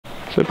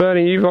So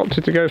Bernie, you've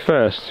opted to go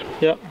first.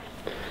 Yep.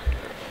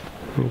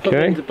 Okay. Put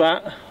me into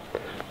bat.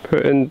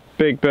 Putting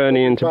big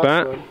Bernie into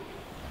bat.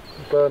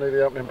 Bernie,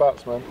 the opening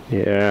batsman.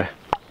 Yeah.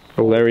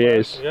 Oh, there he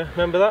is. Yeah,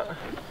 remember that?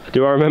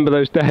 Do I remember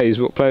those days?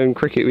 What, playing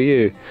cricket with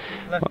you?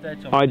 Left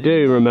edge on I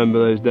do remember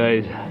those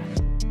days.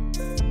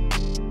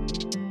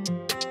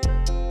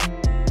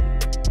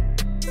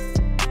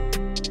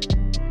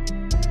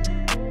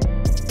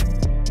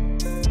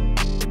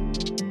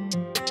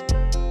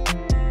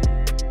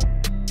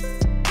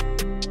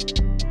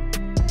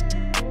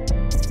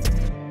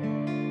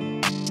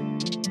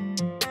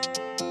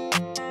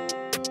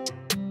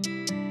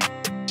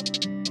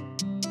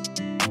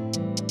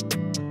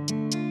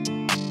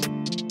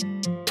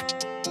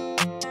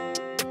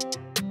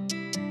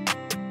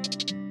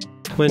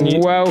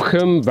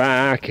 Welcome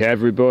back,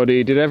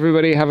 everybody. Did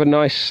everybody have a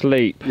nice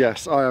sleep?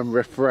 Yes, I am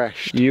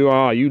refreshed. You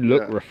are. You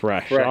look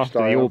refreshed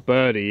after your am.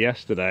 birdie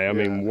yesterday. I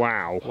mean,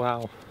 wow.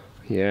 Wow.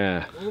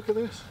 Yeah. Oh, look at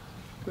this.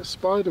 This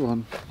spider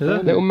one.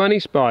 Little money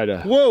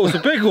spider. Whoa, it's a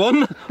big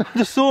one. I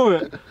just saw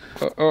it.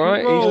 All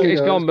right,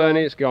 he's gone,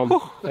 Bernie. It's gone.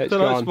 It's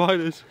gone. Like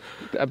spiders.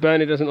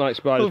 Bernie doesn't like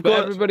spiders.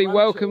 But everybody,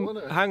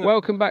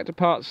 welcome back to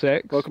part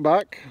 6. Welcome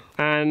back.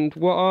 And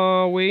what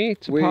are we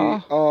to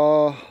par? We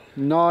are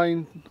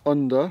 9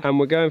 under. And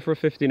we're going for a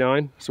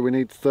 59. So we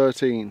need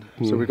 13.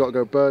 So we've got to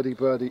go birdie,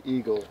 birdie,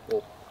 eagle,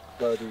 or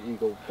birdie,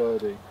 eagle,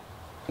 birdie.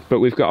 But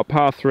we've got a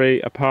par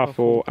 3, a par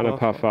 4, and a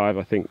par 5,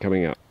 I think,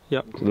 coming up.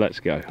 Yep. So let's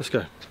go. Let's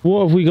go.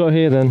 What have we got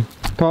here then?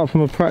 Apart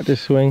from a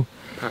practice swing.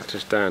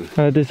 Practice Dan.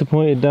 And a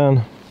disappointed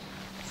Dan.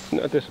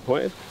 Not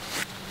disappointed.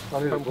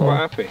 I'm quite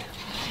happy.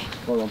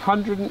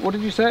 100. What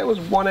did you say it was?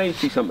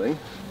 180 something.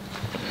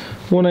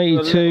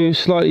 182,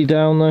 slightly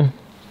down though.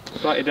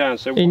 Slightly down.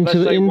 So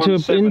into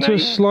a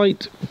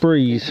slight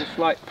breeze. A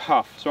slight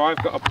puff. So I've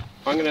got.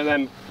 I'm going to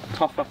then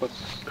puff up a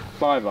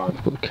 5-iron.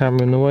 Put the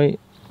camera in the way.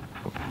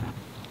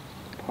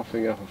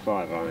 Puffing up a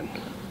 5-iron.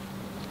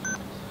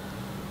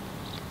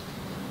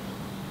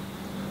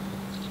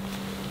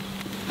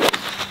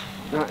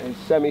 That is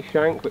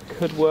semi-shank, but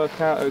could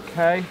work out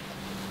okay.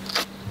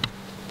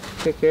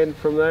 Kick in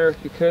from there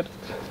if you could.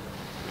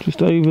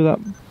 Just over that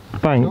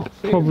bank,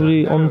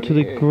 probably onto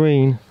the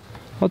green.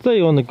 I'll tell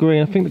you on the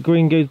green, I think the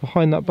green goes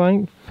behind that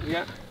bank.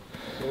 Yeah.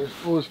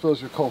 Always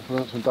fills with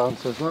confidence when Dan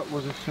says that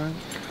was a shank.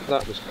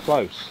 That was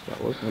close,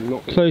 that was. I'm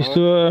not close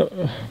to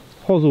a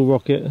hosel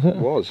rocket. It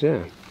was,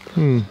 yeah.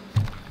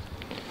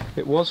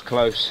 It was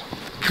close.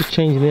 Just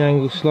changing the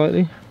angle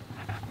slightly.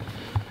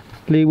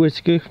 Lee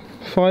Whittaker,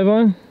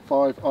 5-iron?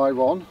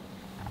 5-iron.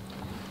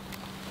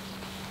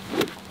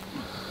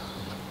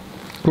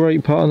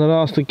 Great putt on the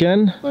last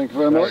again. Thank you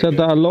very much. Said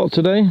that a lot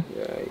today.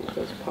 Yeah, he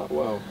does putt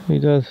well. He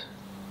does.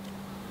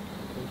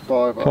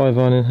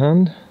 5-iron in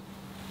hand.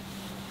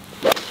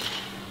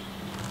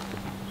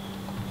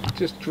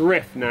 Just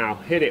drift now.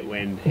 Hit it,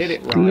 wind. Hit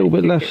it right. A little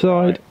bit left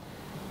side. Right.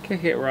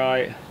 Kick it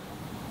right.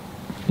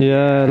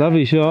 Yeah,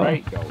 lovely shot.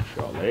 Great golf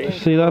shot, Lee.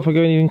 See that if I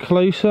go even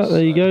closer?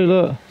 There you go,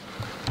 look.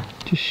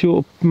 Just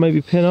short of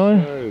maybe pin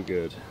eye. So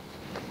good.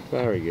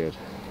 Very good.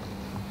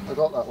 I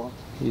got that one.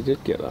 You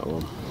did get that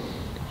one.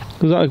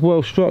 Was that a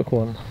well struck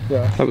one?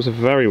 Yeah. That was a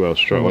very well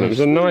struck one. It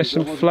was a nice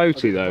and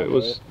floaty though. It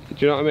was. Do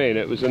you know what I mean?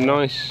 It was a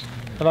nice.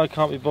 And I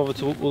can't be bothered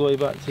to walk all the way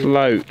back to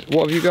float.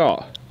 What have you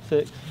got?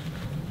 6.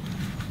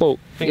 Well,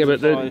 yeah,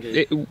 but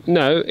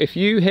no. If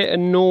you hit a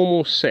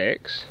normal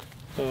 6,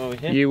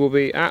 you will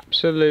be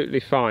absolutely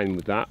fine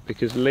with that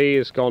because Lee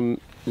has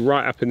gone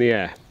right up in the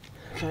air.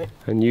 Okay.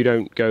 And you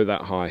don't go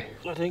that high.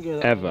 I don't go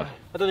that ever. high.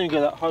 I don't even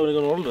go that high when I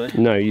go on holiday.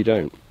 No, you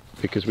don't,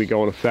 because we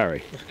go on a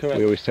ferry. That's correct.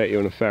 We always take you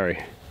on a ferry.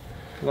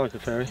 I like a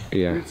ferry.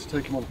 Yeah. We need to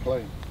take him on a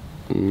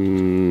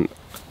plane.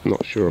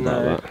 Not sure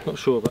about that. Not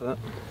sure about that.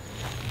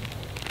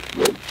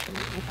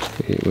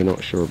 Yeah, we're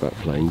not sure about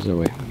planes, are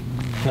we?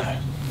 No.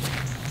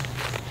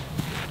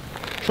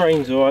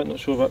 Trains alright, not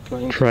sure about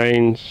planes.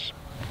 Trains,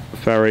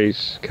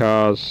 ferries,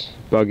 cars,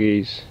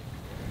 buggies.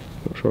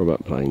 Not sure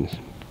about planes.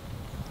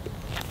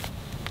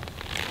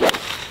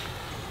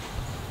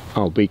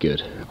 Oh, be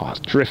good. Oh,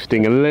 it's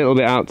drifting a little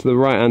bit out to the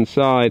right hand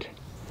side.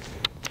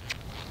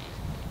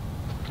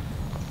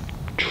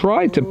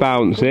 Tried to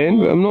bounce in,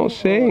 but I'm not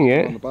seeing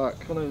it. On the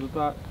back. Gone over the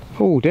back.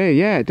 Oh dear,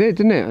 yeah, it did,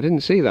 didn't it? I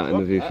didn't see that in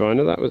the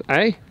viewfinder. That was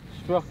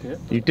Struck it.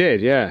 You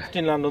did, yeah.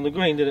 Didn't land on the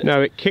green, did it?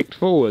 No, it kicked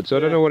forward, so I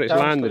don't know what it's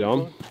landed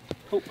on.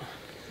 Oh.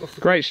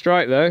 Great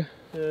strike though.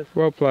 Yeah.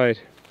 Well played.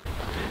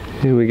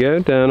 Here we go,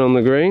 down on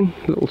the green.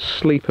 Little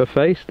sleeper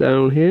face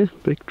down here.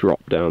 Big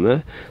drop down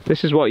there.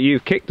 This is what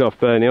you've kicked off,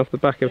 Bernie, off the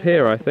back of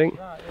here, I think.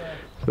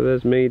 So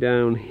there's me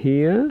down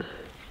here.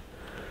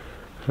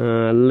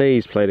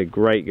 Lee's played a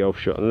great golf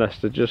shot and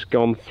Lester just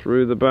gone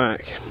through the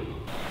back.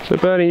 So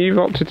Bernie, you've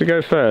opted to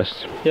go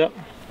first. Yep.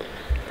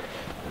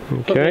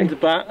 Okay. Put me into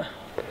bat.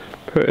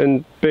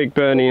 Putting big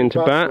Bernie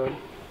into bat.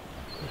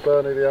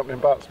 Bernie, the opening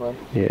batsman.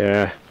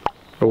 Yeah.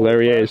 Oh,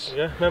 there he is.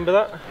 Yeah, remember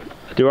that?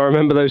 Do I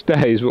remember those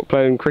days? What,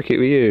 playing cricket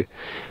with you?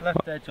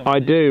 Left edge on I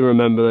do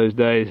remember those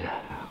days.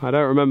 I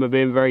don't remember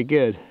being very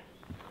good.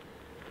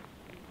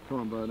 Come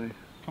on, Bernie.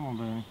 Come on,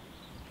 Bernie.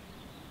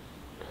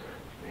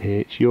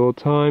 It's your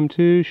time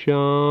to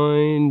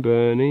shine,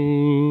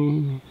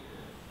 Bernie.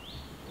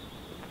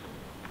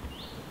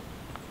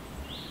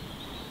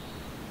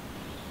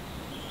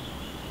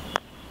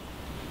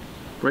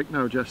 Break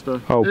now,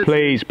 Jester. Oh,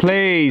 please,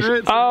 please.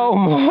 Oh,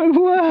 my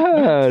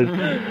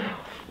word.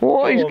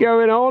 What is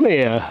going on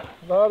here?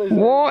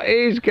 What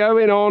is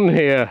going on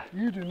here?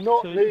 You do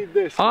not need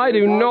this. I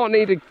do not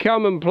need to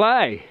come and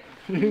play.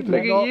 Look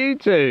at you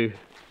two.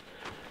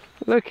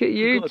 Look at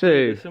you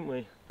two.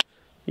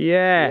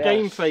 Yeah.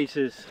 Game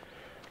faces.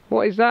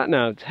 What is that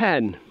now?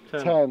 10?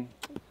 10.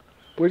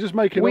 We're just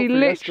making We up for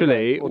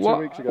literally, yesterday or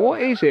 2 weeks ago.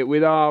 what is it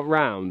with our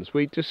rounds?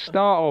 We just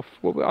start off,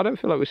 well, I don't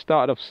feel like we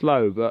started off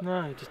slow, but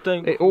No, just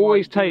don't. it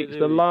always takes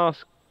the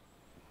last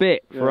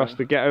bit for us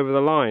to get over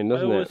the line,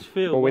 doesn't always it?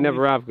 feel Well, we when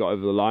never we- have got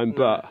over the line,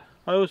 but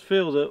I always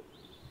feel that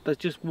there's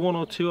just 1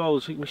 or 2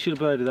 holes. We should have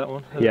birdied that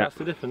one. And Yeah. That's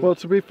the difference. Well,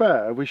 to be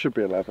fair, we should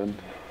be 11.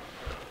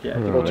 yeah.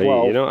 right,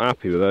 12. you're not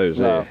happy with those,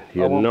 No, are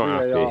you? You're I want not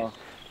VAR. happy.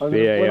 And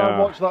when I VAR.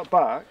 watch that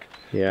back,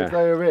 if Yeah,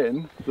 they are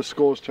in, the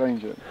score's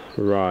changing.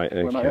 right,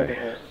 When I edit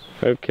okay. it.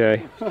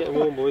 Okay. It's getting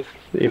warm, boys.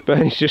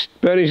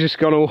 Bernie's just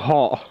gone all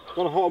hot.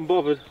 Gone hot and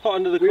bothered. Hot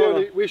under the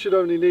collar. We should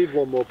only need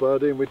 1 more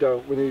birdie, and we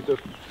don't. We need the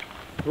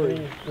 3.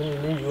 We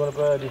need you on a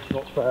birdie.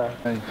 Not fair.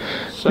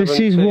 This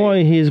is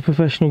why he is a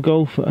professional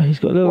golfer. He's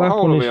got a little What app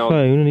hole on are his we on?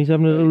 phone and he's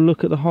having a little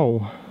look at the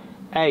hole.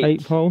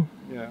 8th hole?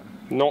 Yeah.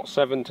 Not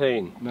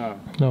 17. No.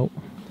 No.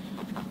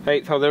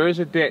 8th hole. There is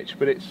a ditch,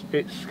 but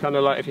it's kind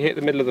of like if you hit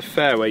the middle of the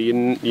fairway,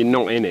 you're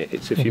not in it.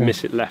 It's if you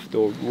miss it left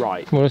or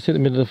right. Well, let's hit the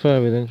middle of the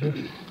fairway then, shall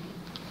we?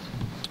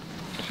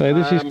 So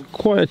this is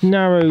quite a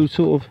narrow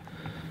sort of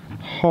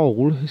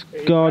hole. It's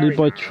guarded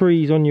by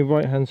trees on your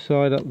right hand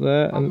side up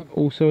there and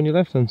also on your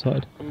left hand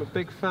side. I'm a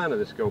big fan of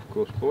this golf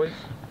course, boys.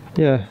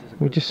 Yeah,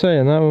 we're just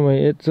saying that,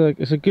 weren't we?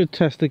 It's a good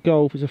test of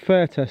golf. It's a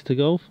fair test of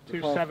golf.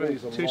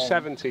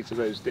 270 to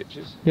those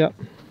ditches. Yep.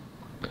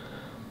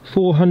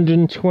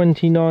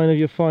 429 of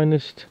your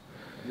finest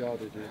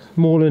Yardages.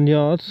 moorland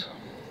yards.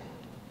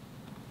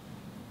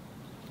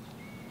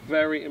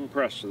 Very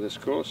impressed with this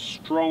course.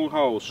 Strong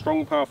holes,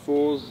 strong par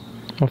 4s,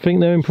 I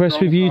think they're impressed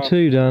Strong with you path.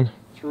 too, Dan.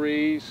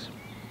 3s.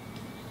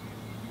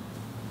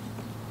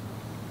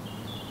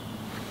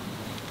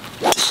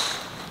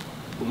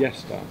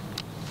 Yes, Dan.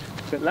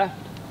 Is it left?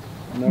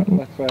 No,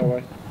 left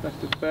fairway.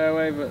 Left of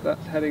fairway, but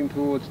that's heading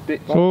towards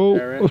ditch Oh,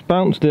 area. it's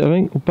bounced it, I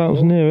think. Or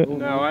bounced near it.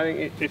 No, I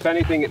think if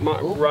anything, it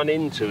might run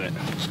into it.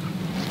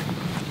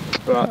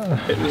 But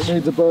it It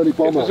needs a birdie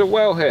was bomber. a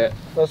well hit.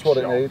 That's what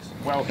shot. it needs.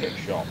 Well hit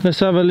shot. Let's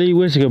have a Lee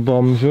Whittaker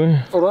bomb, shall we?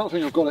 Oh, I don't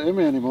think I've got it in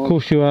me anymore. Of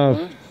course you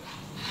have.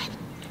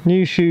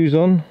 New shoes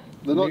on.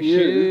 They're not New new.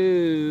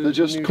 shoes, They're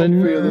just new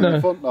comfier shoes. than No. the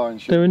front line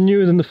shoes. They were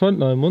newer than the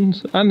frontline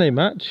ones, and they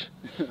match.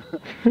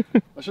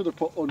 I should have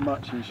put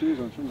unmatching shoes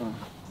on, shouldn't I?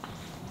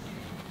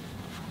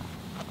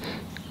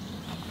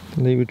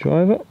 Lee would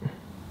drive it.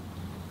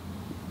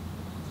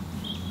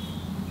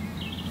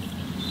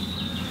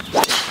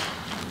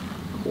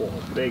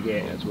 Oh, big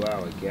hit as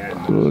well again.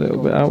 A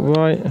little bit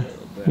outright.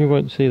 You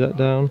won't see that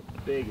down.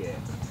 Big hit.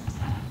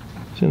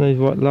 It's in those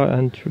right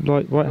hand trees.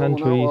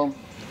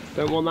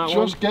 Don't want that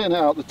one. Just getting it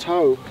out the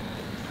toe.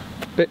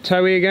 Bit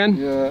toey again.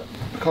 Yeah,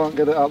 can't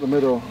get it out the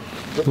middle.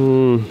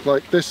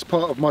 Like this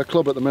part of my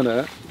club at the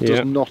minute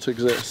does not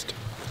exist.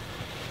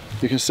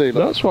 You can see that.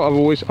 That's what I've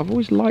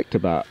always liked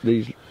about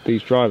these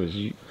drivers.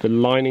 The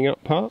lining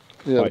up part.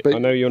 Yeah, Like, I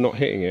know you're not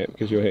hitting it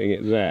because you're hitting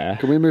it there.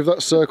 Can we move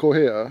that circle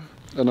here?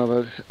 And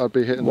I'd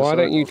be hitting. Why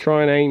the don't you circle.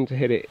 try and aim to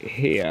hit it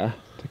here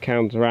to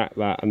counteract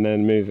that, and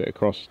then move it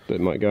across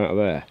that might go out of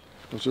there?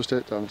 I was just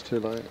hit down. It's too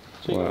late.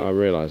 Well, I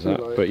realise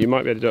that, late. but you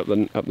might be able to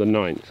do up the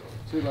 9th,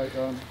 Too late,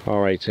 Dan.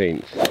 or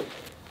 18th.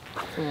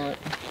 Alright.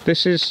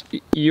 This is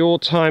your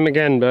time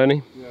again,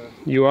 Bernie. Yeah.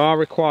 You are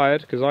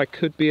required because I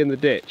could be in the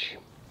ditch.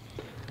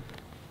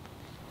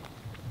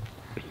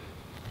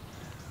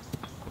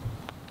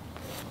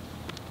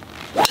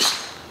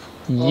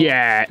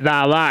 Yeah,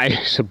 now that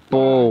is a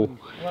ball.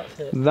 That's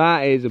it.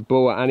 That is a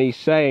ball, and he's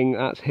saying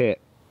that's hit.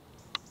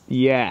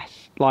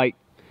 Yes, like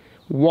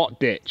what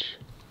ditch?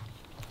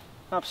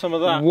 Have some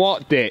of that.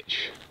 What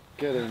ditch?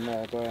 Get in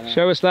there, Bernie.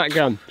 Show us that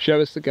gun.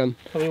 Show us the gun.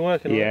 I've been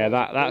working on Yeah,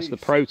 it. that's the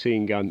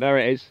protein gun. There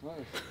it is.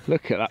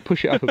 Look at that.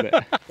 Push it up a bit.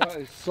 That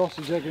is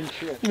sausage, egg and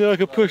shit. You know, like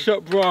a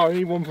push-up bra, I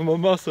need one for my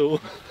muscle.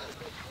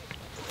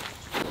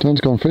 Dan's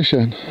gone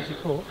fishing. What's he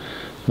caught?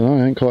 No,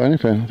 he ain't caught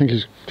anything. I think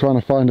he's trying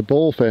to find a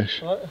ball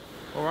fish. Right.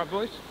 All right,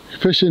 boys.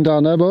 Fishing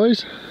down there,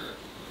 boys.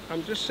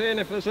 I'm just seeing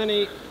if there's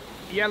any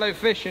yellow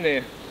fish in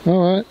here.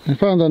 Alright, you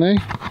found any?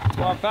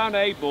 Well, I found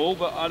a ball,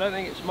 but I don't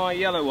think it's my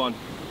yellow one.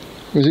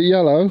 Was it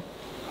yellow?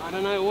 I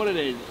don't know what it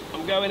is.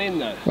 I'm going in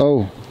though.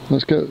 Oh,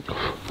 let's go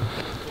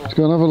and have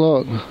a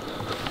look.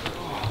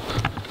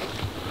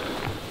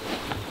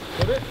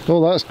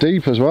 Oh, that's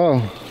deep as well.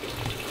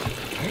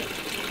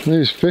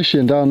 He's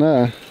fishing down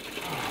there.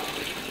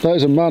 That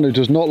is a man who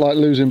does not like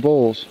losing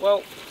balls.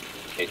 Well,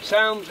 it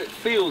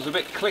feels a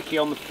bit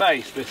clicky on the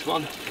face, this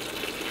one.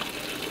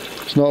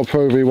 It's not a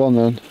Pro V1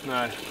 then.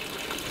 No.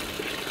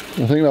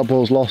 I think that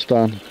ball's lost,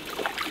 Dan.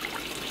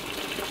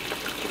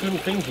 Couldn't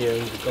think he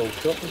owns a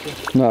golf shop, did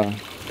he? No.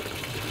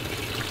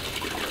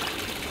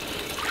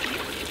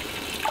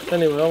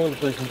 Anyway, I'm going to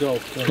play some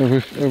golf. So.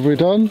 Have we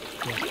done?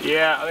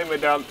 Yeah, I think we're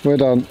done. We're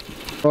done.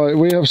 Right,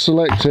 we have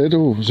selected,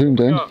 zoomed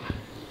in,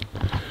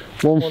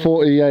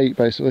 148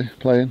 basically,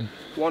 playing.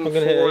 I'm going to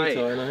hit 8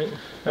 iron, I think.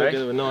 Hey?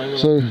 A 9,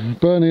 so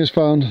Bernie has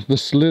found the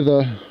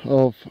slither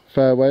of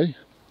fairway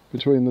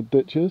between the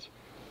ditches.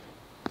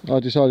 I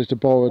decided to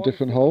borrow a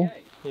different hole.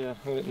 Yeah,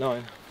 I'm at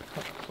 9.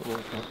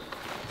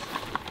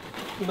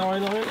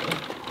 9 iron.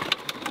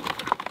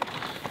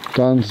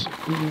 Dan's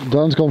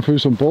gone through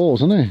some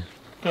balls, hasn't he?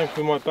 Going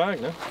through my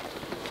bag now.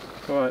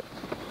 Right.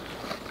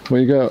 Where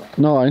you go?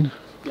 9?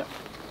 Yeah.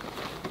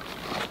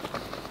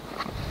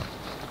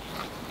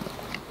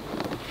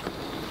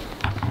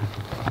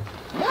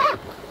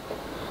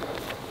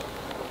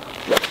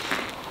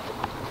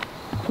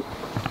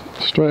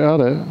 Straight at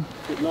it.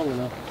 Bit long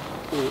enough.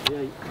 Give it the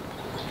 8.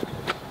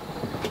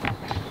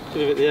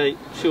 Give it the 8.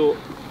 Short.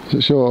 Is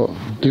it short?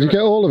 Did you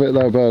get all of it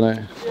though, Bernie?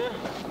 Yeah.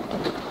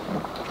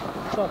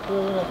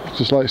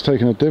 Just likes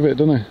taking a divot,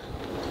 doesn't he?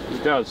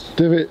 He does.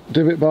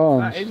 Divot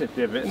Barnes. That is a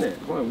divot, isn't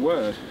it? My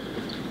word.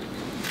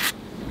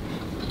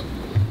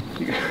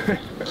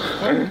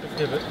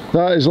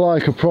 That is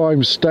like a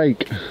prime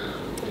steak.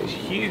 It's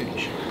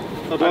huge.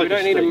 We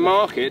don't need to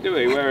mark it, do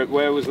we?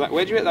 Where was that?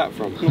 Where'd you hit that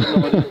from?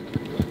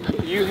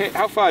 You hit.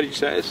 How far did you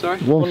set it? Sorry.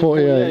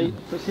 148.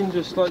 It's in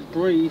just like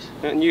breeze.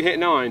 And you hit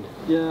 9.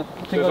 Yeah.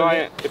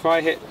 So if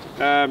I hit.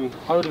 I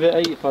would have hit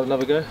 8 if I had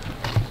another go.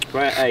 If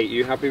I hit 8,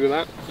 you happy with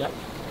that? Yep.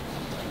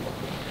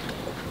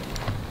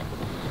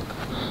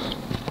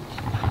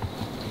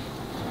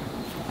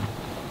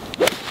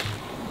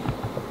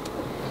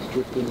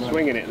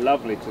 Swinging it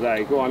lovely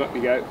today. Go on, up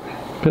you go.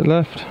 Bit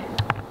left.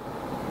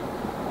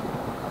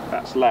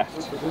 That's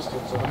left.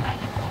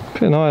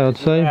 Bit high, I'd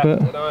say, Yeah, but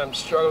and I am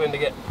struggling to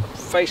get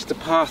face the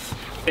path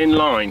in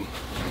line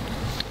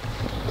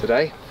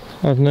today.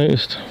 I've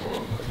noticed.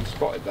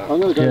 Spotted that. I'm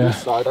going to go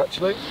this side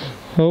actually.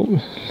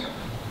 Oh,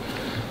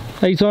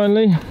 8 iron,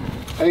 Lee.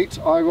 8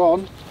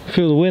 iron.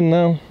 Feel the wind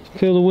now.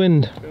 Feel the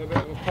wind. Feel a bit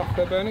of a puff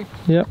there, Bernie?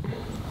 Yep.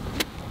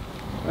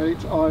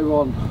 8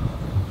 iron.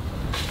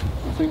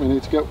 I think we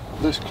need to get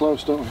this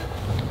close, don't we?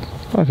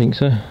 I think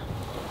so.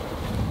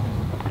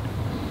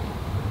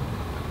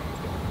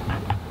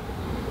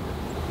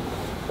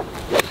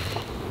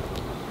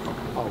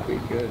 I'll be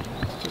good.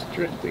 It's just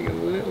drifting a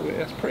little bit.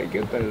 That's pretty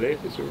good though, Lee.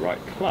 If it's the right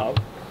club.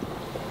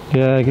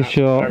 Yeah, good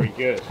shot. Very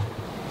good.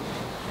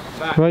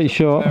 Great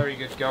shot. Very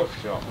good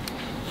golf shot.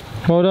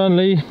 Well done,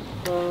 Lee.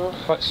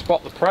 Let's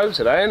spot the pro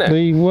today, isn't it?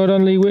 Lee, well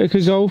done, Lee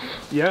Whittaker Golf.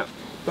 Yeah,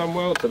 done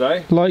well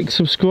today. Like,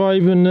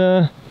 subscribe,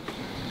 and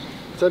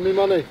Send me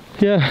money.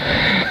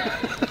 yeah.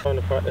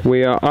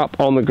 We are up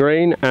on the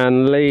green,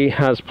 and Lee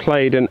has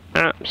played an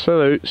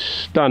absolute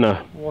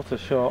stunner. What a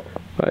shot.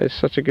 That is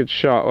such a good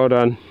shot. Well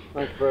done.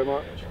 Thank you very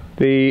much.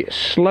 The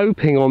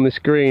sloping on this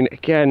green,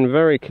 again,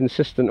 very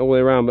consistent all the way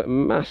around, but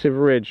massive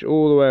ridge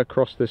all the way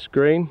across this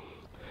green.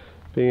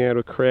 Being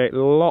able to create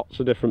lots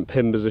of different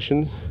pin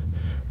positions.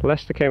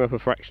 Lester came up a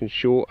fraction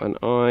short, and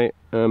I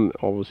am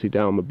obviously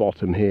down the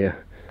bottom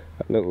here.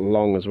 A little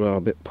long as well,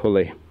 a bit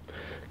pulley.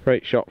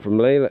 Great shot from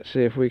Lee. Let's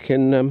see if we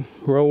can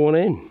roll one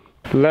in.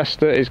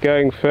 Lester is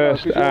going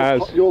first You're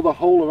the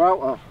holer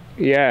outer.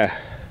 Yeah.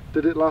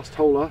 Did it last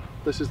holer?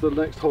 This is the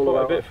next holer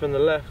Quite outer. a bit from the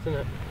left, isn't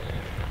it?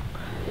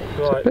 It's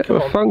a bit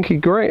of a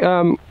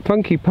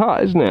funky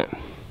putt, isn't it?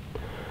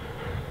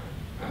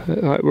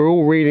 Like we're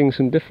all reading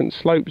some different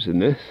slopes in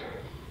this.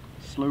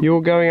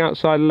 You're going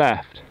outside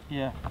left.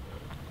 Yeah.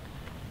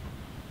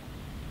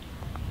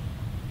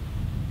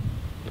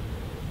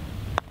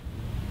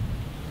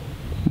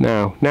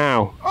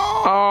 Now.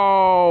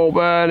 Oh,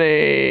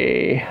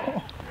 Bernie!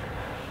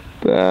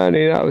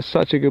 Bernie, that was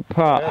such a good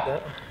putt.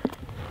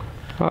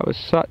 That was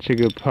such a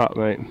good putt,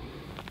 mate.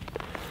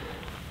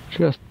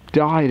 Just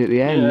died at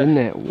the end, didn't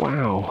it?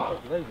 Wow.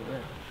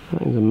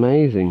 That is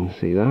amazing to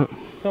see that.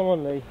 Come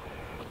on, Lee.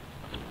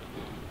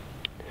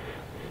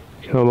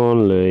 Come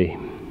on, Lee.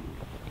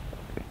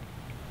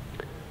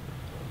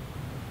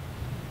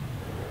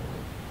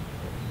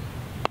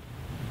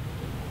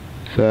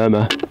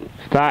 Firmer.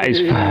 That is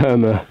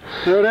firmer.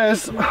 There it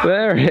is.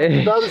 There it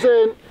is. That is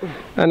in.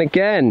 And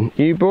again,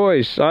 you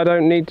boys, I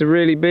don't need to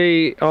really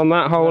be on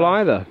that hole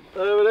either.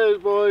 There it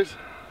is, boys.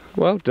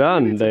 Well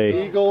done,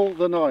 Lee. Eagle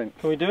the 9th.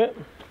 Can we do it?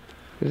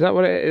 Is that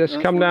what it is?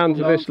 It's come down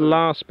to this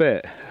last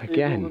bit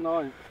again. Eagle the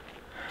 9th.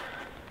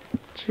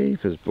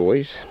 Jeepers,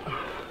 boys.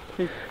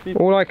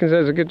 All I can say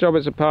is a good job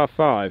it's a par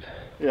 5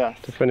 Yeah.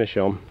 to finish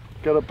on.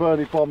 Got a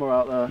birdie bomber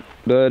out there.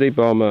 Birdie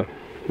bomber.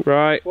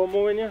 Right. One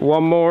more in you?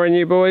 One more in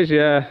you, boys?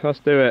 Yeah, let's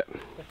do it.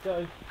 Let's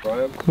go.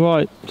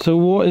 Right, so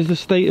what is the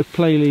state of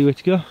play, Lee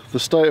Whittaker? The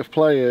state of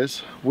play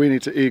is we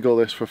need to eagle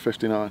this for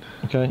 59.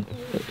 Okay.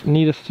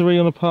 Need a 3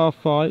 on a par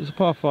 5. It's a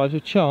par 5, so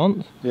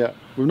chance. Yeah.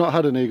 We've not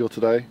had an eagle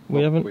today.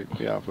 We haven't?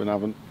 We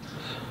haven't.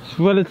 It's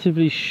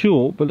relatively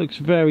short, but looks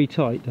very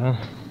tight, Dan.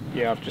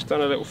 Yeah, I've just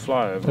done a little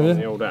flyover on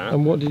the old app.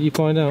 And what did you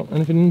find out?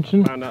 Anything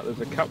interesting? Found out there's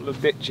a couple of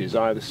ditches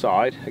either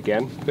side,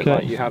 again, a bit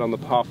like you had on the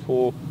par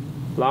 4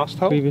 last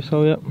hole. Previous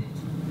hole, yep.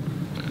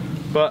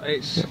 But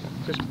it's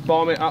just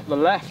bomb it up the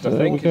left, So I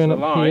think, we're going is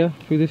the up line. here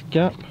through this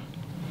gap.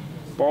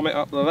 Bomb it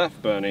up the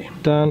left, Bernie.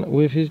 Dan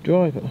with his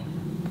driver.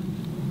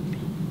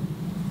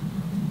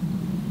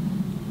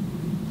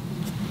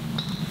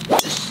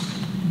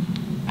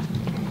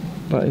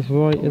 That is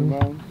right in.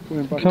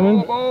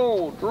 Coming?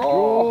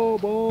 Draw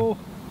ball.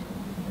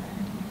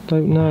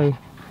 Don't know.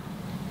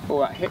 Oh,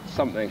 that hit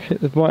something.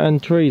 Hit the right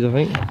hand trees, I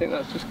think. I think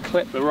that's just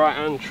clipped the right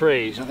hand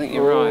trees. I think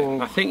you're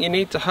right. I think you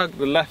need to hug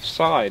the left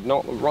side,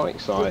 not the right We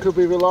side. could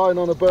be relying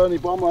on a Bernie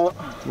bomber.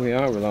 We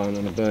are relying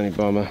on a Bernie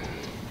bomber.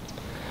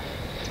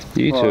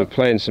 You two are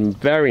playing some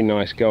very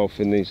nice golf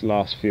in these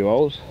last few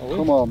holes.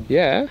 Come on.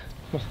 Yeah.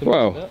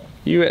 Well,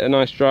 you hit a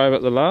nice drive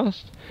at the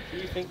last. Do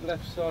you think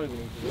left side we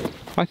need to do?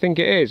 I think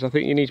it is. I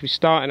think you need to be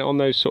starting it on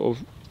those sort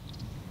of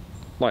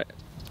like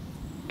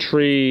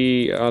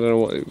tree, I don't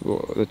know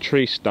what the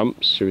tree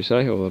stumps, should we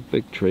say, or the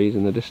big trees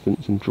in the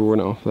distance, and drawing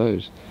it off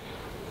those.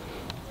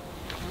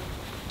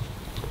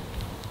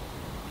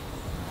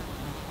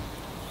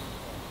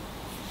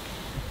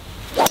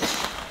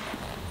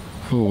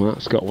 Oh,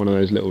 that's got one of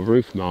those little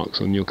roof marks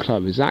on your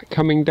club. Is that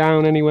coming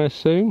down anywhere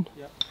soon?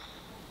 Yep.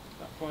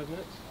 About 5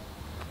 minutes.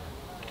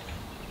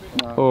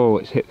 No. Oh,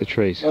 it's hit the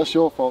trees. That's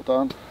your fault,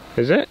 Dan.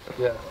 Is it?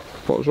 Yeah.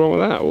 What was wrong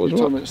with that? What was You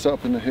told me to set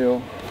up in the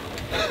hill.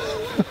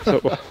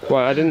 So,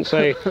 well, I didn't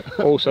say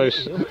also.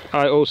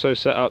 I also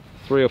set up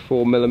 3 or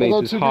 4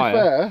 millimeters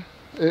higher.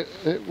 To be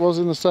fair, it was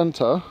in the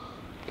centre.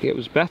 It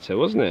was better,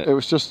 wasn't it? It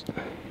was just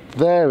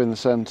there in the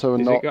centre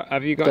and not.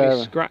 Have you got there.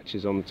 any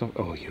scratches on the top?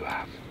 Oh, you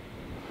have.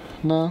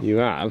 No. You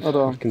have. I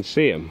don't. I can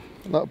see them.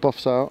 That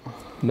buffs out.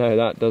 No,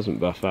 that doesn't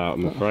buff out,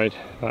 I'm afraid.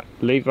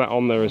 Leave that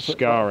on there as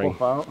scarring.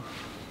 Buff out.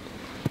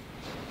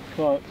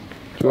 Right.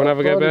 Do you want to have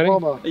a go, Bernie?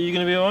 Are you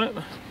going to be alright?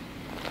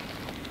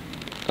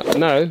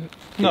 No.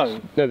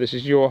 No. No, this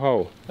is your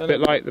hole. A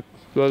bit like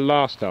the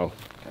last hole.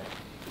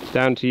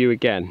 Down to you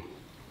again.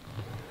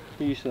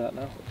 You're used to that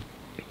now.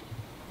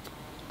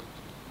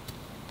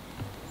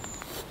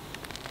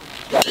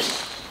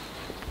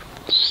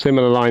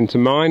 Similar line to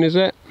mine, is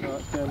it?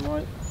 Right, going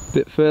right.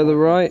 Bit further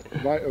right.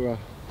 Right or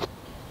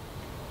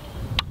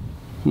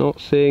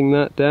Not seeing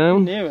that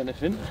down. Near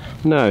anything?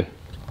 No.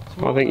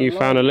 I think you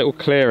found a little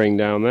clearing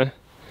down there.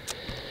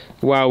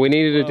 Well, we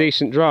needed a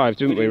decent drive,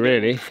 didn't we,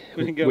 really?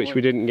 Which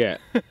we didn't get.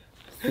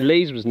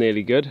 Lee's was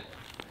nearly good.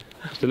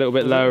 Just a little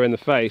bit lower in the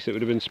face, it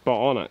would have been spot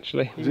on,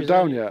 actually. Is it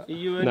down yet?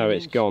 No,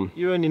 it's gone.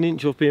 You're only an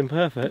inch off being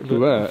perfect, but We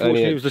were,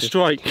 unfortunately it was a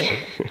strike.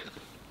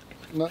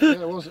 No, yeah,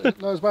 it was. No,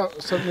 it was about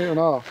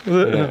 7.5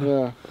 meters.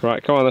 Yeah.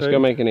 Right, come on, let's go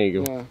make an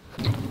eagle. Yeah.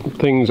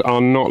 Things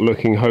are not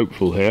looking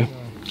hopeful here.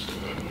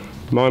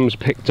 Mine was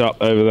picked up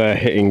over there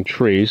hitting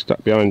trees,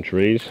 stuck behind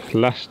trees.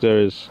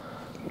 Lester has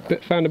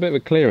found a bit of a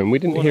clearing. We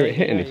didn't hear it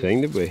hit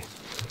anything, did we?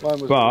 Mine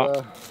was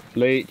But,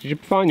 Lee, did you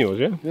find yours,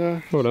 yeah?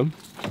 Yeah. Well done.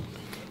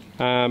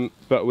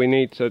 But we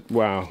need to,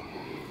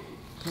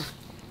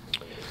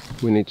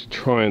 we need to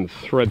try and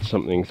thread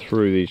something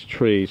through these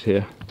trees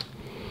here.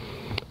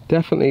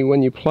 Definitely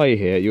when you play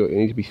here, you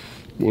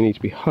need to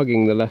be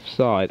hugging the left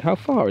side. How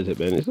far is it,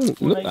 Ben? It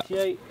doesn't look that.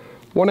 188.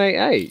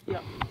 188? Yeah.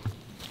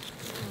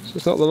 So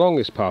it's not the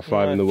longest par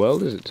 5 in the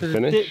world, is it, to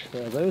finish? There's a ditch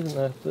there though, isn't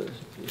there?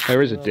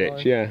 There is a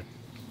ditch, yeah.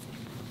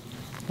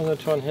 I'm going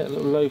to try and hit a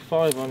little low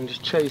 5 on and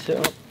just chase it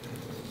up.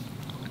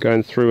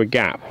 Going through a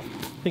gap.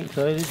 I think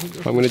so.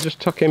 I'm going to just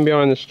tuck in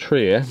behind this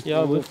tree here. Yeah,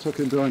 I would. Tuck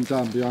in behind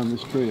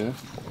this tree here.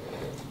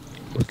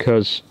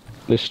 Because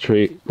this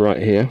tree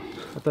right here.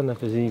 I don't know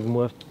if it's even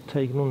worth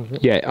taking on, is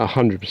it? Yeah,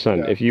 100%.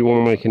 Yeah. If you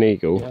want to make an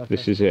eagle, Yeah, okay.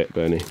 this is it,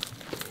 Bernie.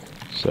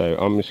 So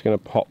I'm just going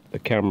to pop the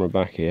camera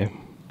back here.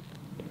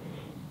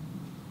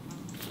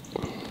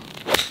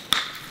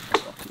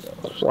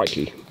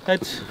 Crikey.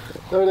 Heads.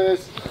 There it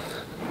is.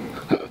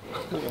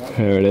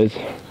 There it is.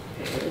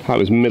 That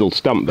was middle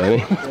stump,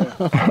 Bernie.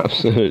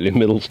 Absolutely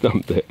middle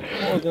stumped it.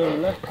 I was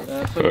going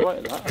left, so right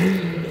at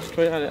that.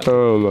 Straight at it.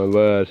 Oh my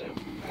word.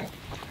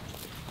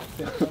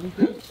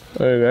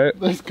 Okay.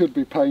 This could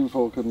be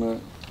painful, couldn't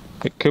it?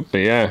 It could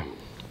be, yeah.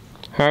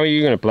 How are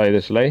you going to play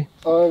this, Lee?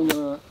 I'm going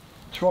to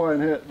try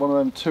and hit one of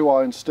them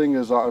 2-iron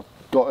stingers that I've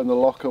got in the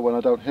locker when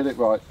I don't hit it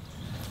right.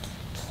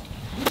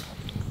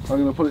 I'm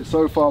going to put it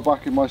so far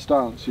back in my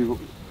stance,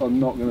 I'm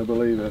not going to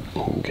believe it.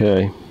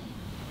 Okay.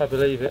 I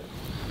believe it.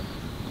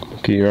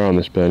 Keep your eye on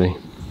this, Bernie.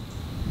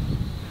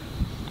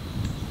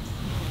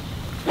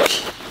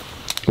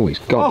 Oh, he's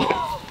gone.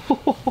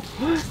 Oh.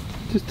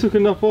 Just took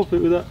enough off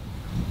it with that.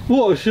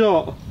 What a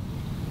shot!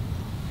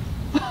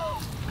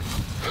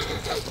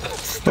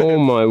 Oh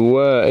my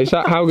word. Is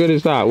that, how good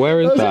is that?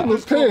 Where is that?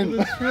 That's in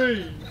the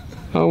Tree.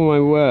 Oh my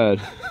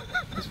word.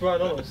 It's right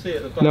on, I see it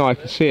at the back. No, I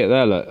can see it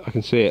there, look. I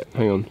can see it.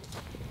 Hang on.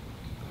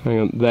 Hang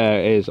on. There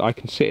it is. I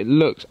can see it. It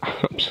looks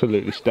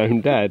absolutely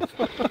stone dead.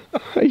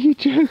 Are you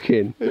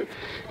joking?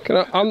 Can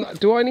I,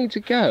 do I need to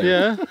go?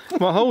 Yeah,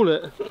 might hold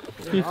it.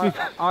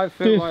 I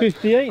feel like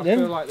 58 then.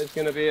 I feel like there's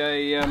going to be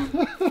a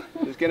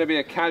going to be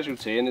a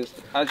casualty, and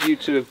as you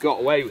two have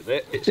got away with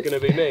it, it's going to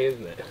be me,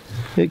 isn't it?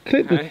 It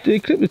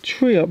clipped the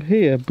tree up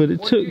here, but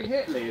it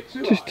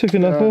took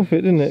enough off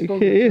it, didn't it? It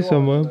hit here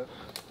somewhere.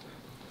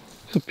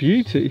 It's a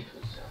beauty.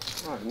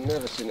 I've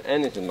never seen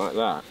anything like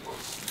that.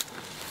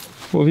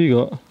 What have you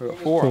got? I've got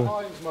 4 iron.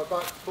 Behind my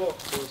back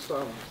foot for the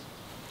stands.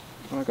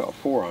 I've got a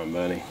 4 iron,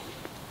 Bernie.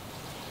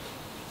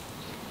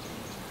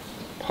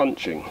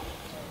 Punching.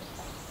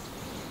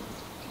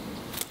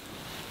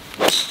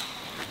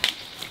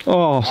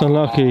 Oh, it's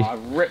unlucky. I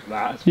ripped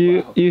that.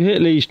 You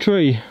hit Lee's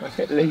tree. I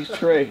hit Lee's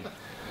tree.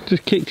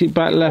 Just kicked it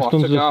back left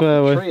onto the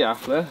fairway. Tree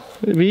after.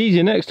 It'll be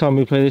easier next time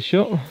we play this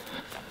shot.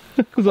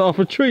 There's half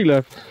a tree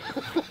left.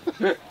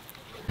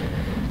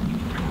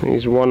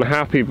 He's one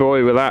happy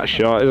boy with that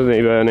shot, isn't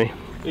he, Bernie?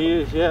 He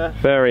is, yeah.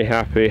 Very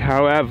happy.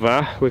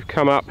 However, we've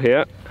come up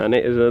here and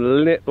it is a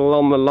little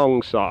on the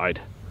long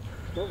side.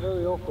 Not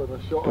very often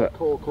a shot of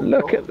core comes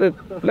look at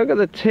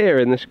the tear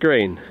in this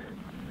green.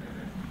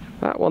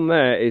 That one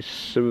there is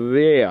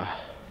severe.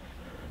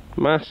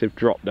 Massive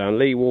drop down.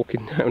 Lee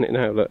walking down it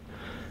now, look.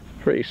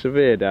 Pretty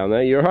severe down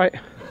there. You alright?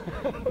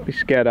 Be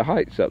scared of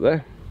heights up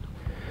there.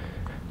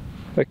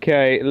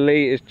 Okay,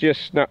 Lee has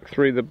just snuck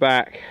through the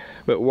back,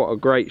 but what a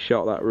great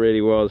shot that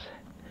really was.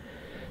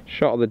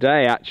 Shot of the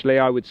day, actually,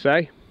 I would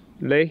say.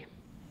 Lee,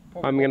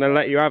 I'm going to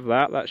let you have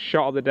that. That's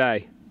shot of the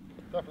day.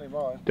 Definitely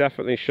mine.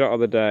 Definitely shot of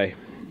the day.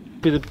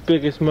 Be the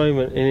biggest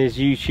moment in his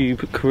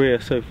YouTube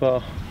career so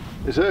far.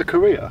 Is it a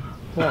career?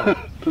 Wow.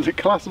 Does it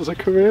class as a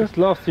career? It's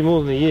lasted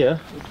more than a year.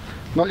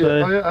 Not yet.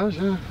 Oh, yeah, it has,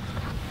 yeah.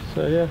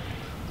 So yeah.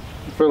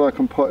 I feel like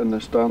I'm putting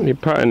this down. You're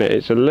putting it.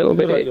 It's a little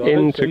bit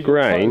into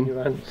grain.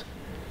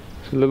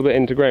 It's a little bit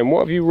into grain. What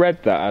have you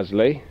read that as,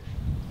 Lee?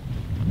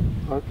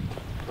 I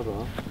don't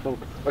know.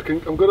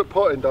 I'm good at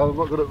putting down. I'm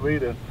not good at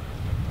reading.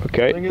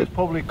 Okay. I think it's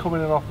probably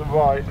coming in off the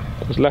right.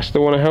 Does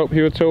Lester want to help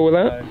you at all with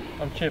that?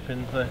 No, I'm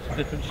chipping, so it's a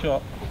different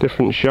shot.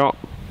 Different shot.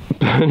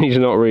 He's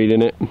not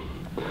reading it.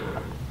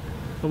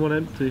 I'm on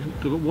empty.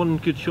 I've got one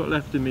good shot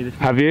left in me.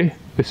 Have you?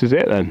 This is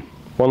it then.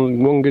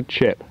 One good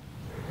chip.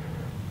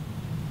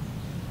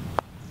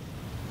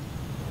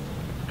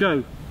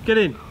 Go. Get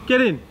in.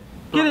 Get in.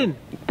 Get in.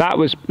 That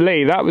was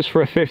Lee. That was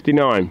for a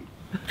 59.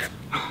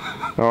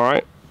 All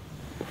right.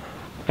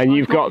 And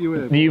you've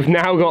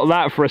now got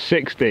that for a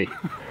 60.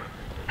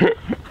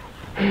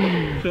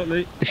 Shot,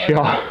 Lee.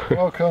 Shot.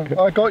 Welcome.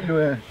 I got you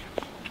here.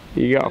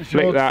 You got to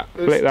flick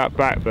that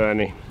back,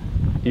 Bernie.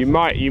 You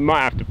might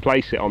have to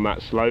place it on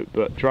that slope,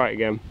 but try it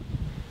again.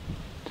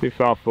 Too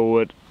far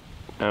forward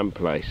and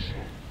place.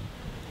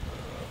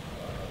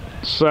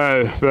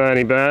 So,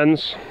 Bernie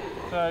Burns.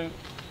 So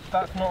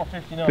that's not a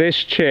 59. This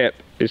chip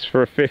is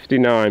for a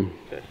 59.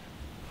 Okay.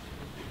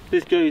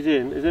 This goes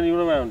in. Is anyone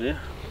around here?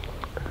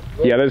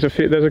 Yeah, there's a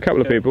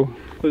couple of people.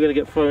 We're going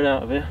to get thrown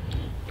out of here.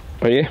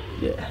 Are you?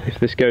 Yeah. If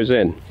this goes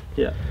in.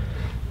 Yeah.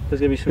 There's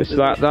going to be some. It's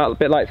that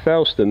bit like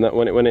Thelston. That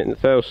when it went in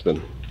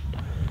Thelston.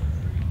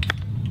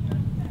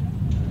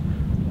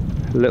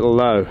 A little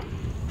low.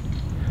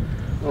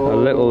 Oh. A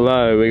little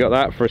low. We got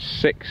that for a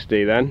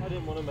 60 then. I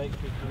didn't want to make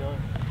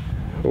 59.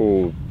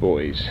 Oh,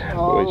 boys.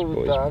 Oh,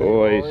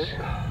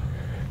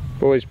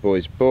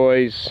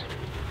 Boys.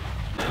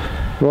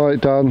 Right,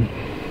 Dan.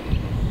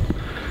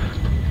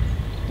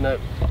 No.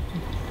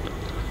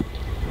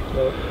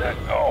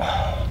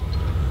 Oh.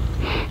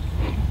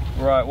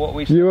 Right, what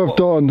we. You have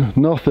done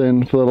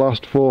nothing for the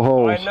last 4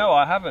 holes. I know,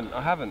 I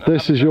haven't.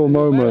 This is your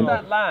moment. Where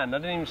did that land? I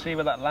didn't even see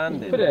where that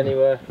landed. Put it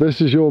anywhere.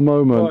 This is your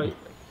moment. Right,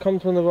 come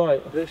from the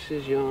right. This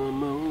is your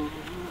moment.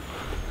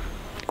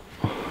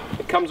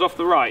 It comes off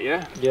the right,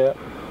 yeah? Yeah.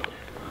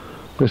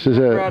 This is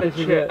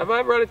it. Have I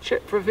ever had a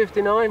chip for a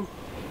 59?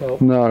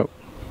 No.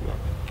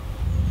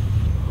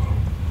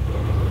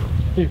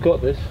 You've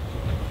got this.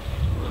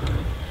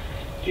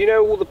 Do you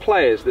know all the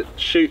players that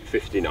shoot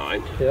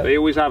 59? Yeah. They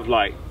always have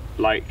like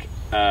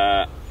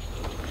A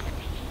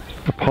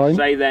pint?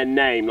 say their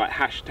name, like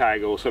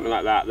hashtag or something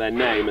like that, their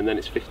name, and then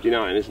it's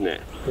 59, isn't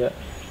it? Yeah.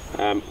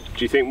 Do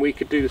you think we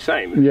could do the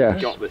same? Yes,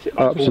 Got this?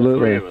 absolutely. All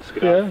 3 of us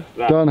could have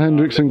that, Dan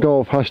Hendriksen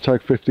Golf,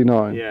 hashtag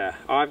 59. Yeah,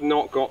 I've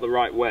not got the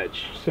right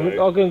wedge. So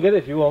I'll go and get it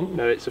if you want.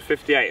 no, it's a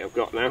 58 I've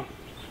got now.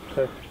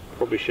 Okay.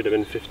 Probably should have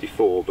been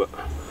 54, but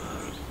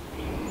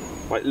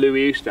like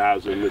Louis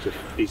Oosthuizen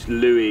he's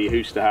Louis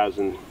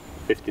Oosthuizen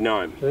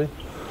 59. See?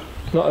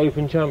 It's not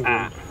Open Champion.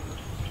 Ah.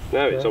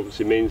 No, it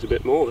obviously means a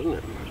bit more, doesn't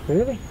it?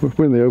 Really?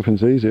 Win the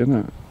Open's easy, isn't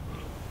it?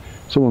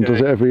 Someone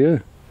does it every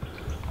year.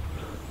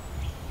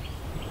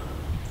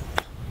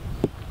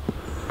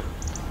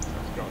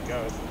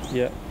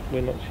 Yeah,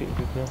 we're not shooting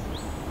good now.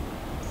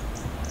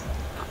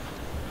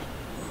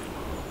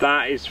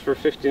 That is for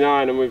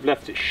 59 and we've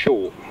left it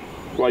short.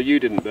 Well, you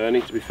didn't,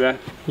 Bernie, to be fair.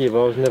 Yeah,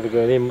 but I was never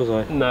going in, was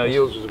I? No,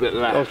 yours was a bit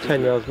left. I was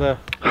 10 yards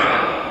left.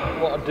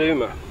 What a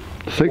doomer.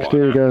 60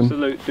 again.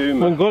 Absolute We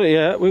haven't doomer. got it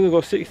yet. We haven't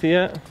got 60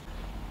 yet.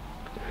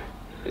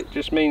 It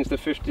just means the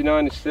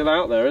 59 is still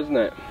out there, isn't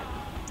it?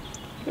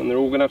 And they're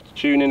all going to have to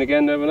tune in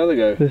again to have another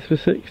go. This for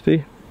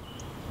 60.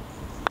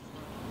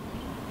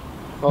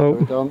 Oh,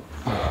 done.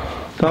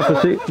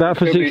 That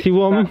for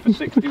 61. That for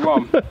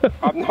 61.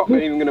 I'm not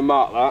even going to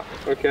mark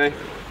that. Okay.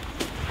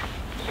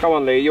 Come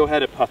on, Lee. You're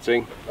head of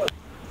putting.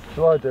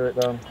 Shall I do it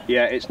then?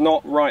 Yeah, it's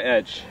not right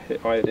edge.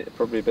 I hit it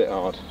probably a bit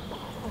hard.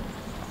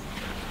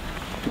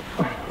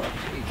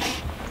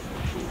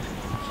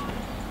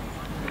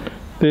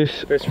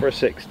 This for a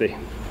 60.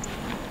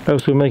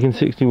 Else we're making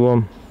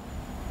 61.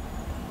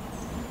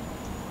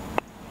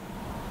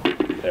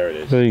 There it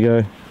is. There you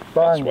go.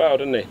 Puts well,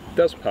 doesn't he?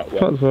 Does putt well.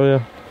 Putts well,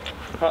 yeah.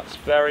 Puts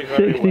very,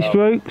 very 60 well.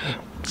 strokes.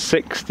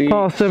 60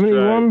 Par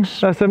 71.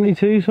 strokes. That's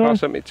 72, sorry. Par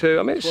 72.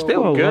 I mean, it's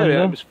still well good. done,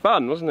 yeah. It was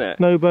fun, wasn't it?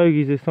 No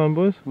bogeys this time,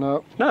 boys.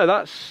 No. No,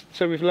 that's...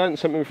 So we've learnt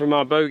something from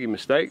our bogey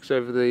mistakes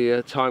over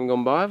the time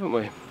gone by, haven't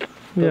we?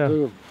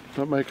 Yeah.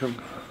 Don't make them.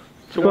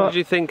 So what did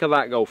you think of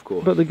that golf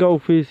course? But the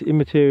golf is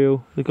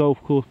immaterial. The golf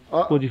course,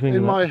 what do you think in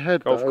of that? my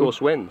head, Golf course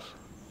wins.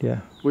 Yeah.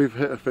 We've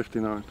hit a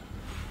 59.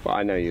 Well,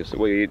 I know you.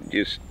 Well, you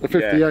A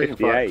 58. Yeah, in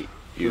 58 fact.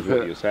 is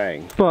what you're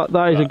saying. But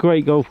that is a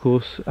great golf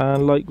course,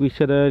 and like we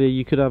said earlier,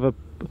 you could have a,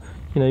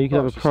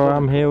 have a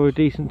pro-am here or a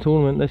decent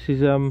tournament. This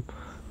is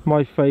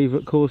my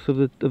favourite course of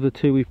the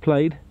two we've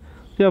played.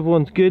 The other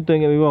one's good, don't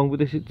get me wrong, but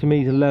this is, to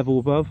me, is a level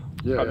above.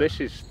 Yeah. Oh, this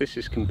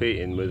is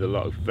competing with a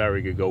lot of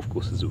very good golf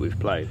courses that we've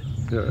played.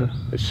 Yeah.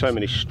 There's so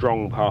many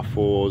strong par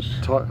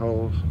 4s,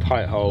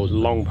 Tight holes,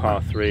 long par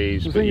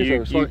 3s. The But thing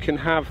is, you can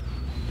have.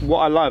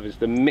 What I love is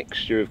the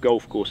mixture of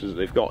golf courses that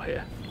they've got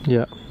here.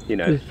 Yeah. You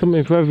know, There's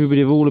something for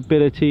everybody of all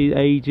abilities,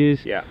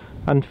 ages, yeah.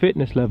 and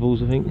fitness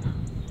levels, I think.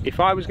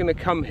 If I was going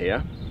to come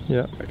here,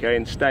 Yeah. okay,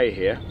 and stay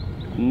here,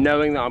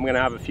 knowing that I'm going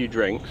to have a few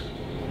drinks,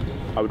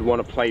 I would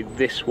want to play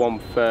this one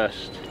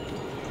first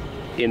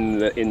in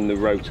the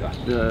rota.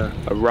 Yeah.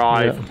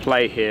 Arrive, Yeah.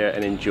 play here,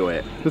 and enjoy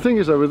it. The thing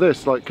is though with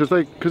this, like,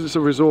 because it's a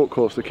resort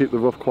course, they keep the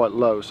rough quite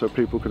low so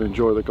people can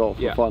enjoy the golf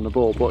and find the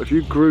ball. But if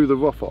you grew the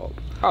rough up,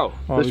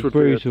 this would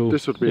brutal.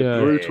 be a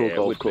brutal golf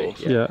it would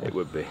course. Be. Yeah, it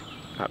would be.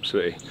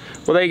 Absolutely.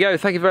 Well, there you go.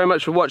 Thank you very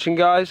much for watching,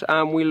 guys,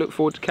 and we look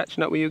forward to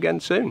catching up with you again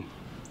soon.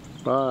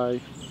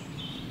 Bye.